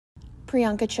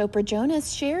Priyanka Chopra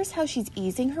Jonas shares how she's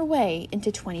easing her way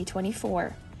into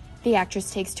 2024. The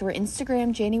actress takes to her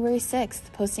Instagram January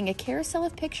 6th, posting a carousel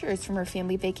of pictures from her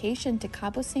family vacation to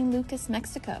Cabo San Lucas,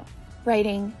 Mexico.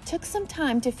 Writing, "Took some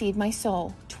time to feed my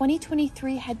soul.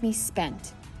 2023 had me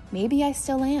spent. Maybe I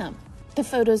still am." The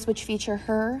photos, which feature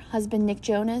her, husband Nick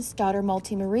Jonas, daughter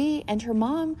Malti and her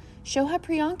mom, show how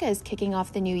Priyanka is kicking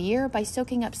off the new year by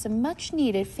soaking up some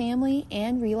much-needed family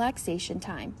and relaxation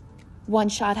time. One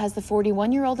shot has the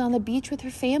 41-year-old on the beach with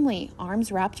her family,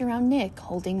 arms wrapped around Nick,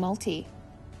 holding Malti.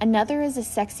 Another is a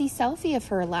sexy selfie of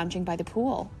her lounging by the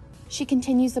pool. She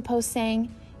continues the post saying,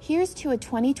 "Here's to a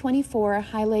 2024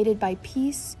 highlighted by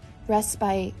peace,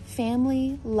 respite,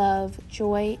 family, love,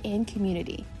 joy, and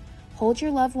community. Hold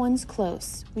your loved ones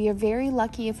close. We are very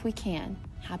lucky if we can.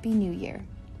 Happy New Year."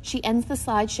 She ends the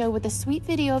slideshow with a sweet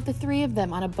video of the three of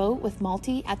them on a boat with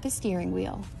Malti at the steering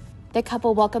wheel. The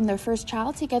couple welcomed their first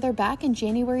child together back in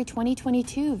January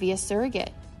 2022 via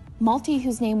surrogate. Malti,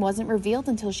 whose name wasn't revealed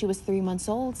until she was 3 months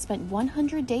old, spent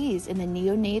 100 days in the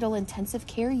neonatal intensive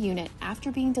care unit after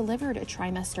being delivered a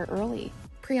trimester early.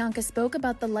 Priyanka spoke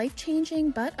about the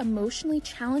life-changing but emotionally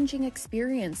challenging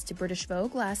experience to British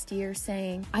Vogue last year,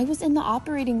 saying, "I was in the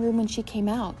operating room when she came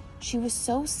out. She was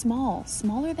so small,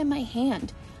 smaller than my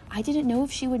hand. I didn't know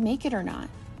if she would make it or not."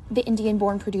 The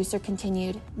Indian-born producer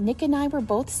continued, "Nick and I were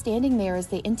both standing there as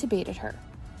they intubated her.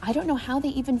 I don't know how they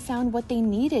even found what they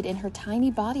needed in her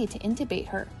tiny body to intubate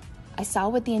her. I saw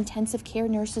what the intensive care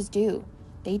nurses do.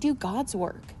 They do God's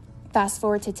work." Fast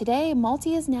forward to today,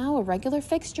 Malti is now a regular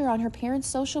fixture on her parents'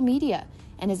 social media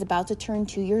and is about to turn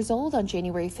 2 years old on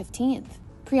January 15th.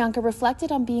 Priyanka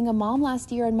reflected on being a mom last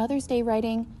year on Mother's Day,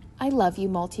 writing, "I love you,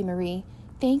 Malti.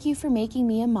 Thank you for making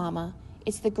me a mama.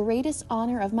 It's the greatest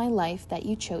honor of my life that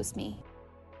you chose me."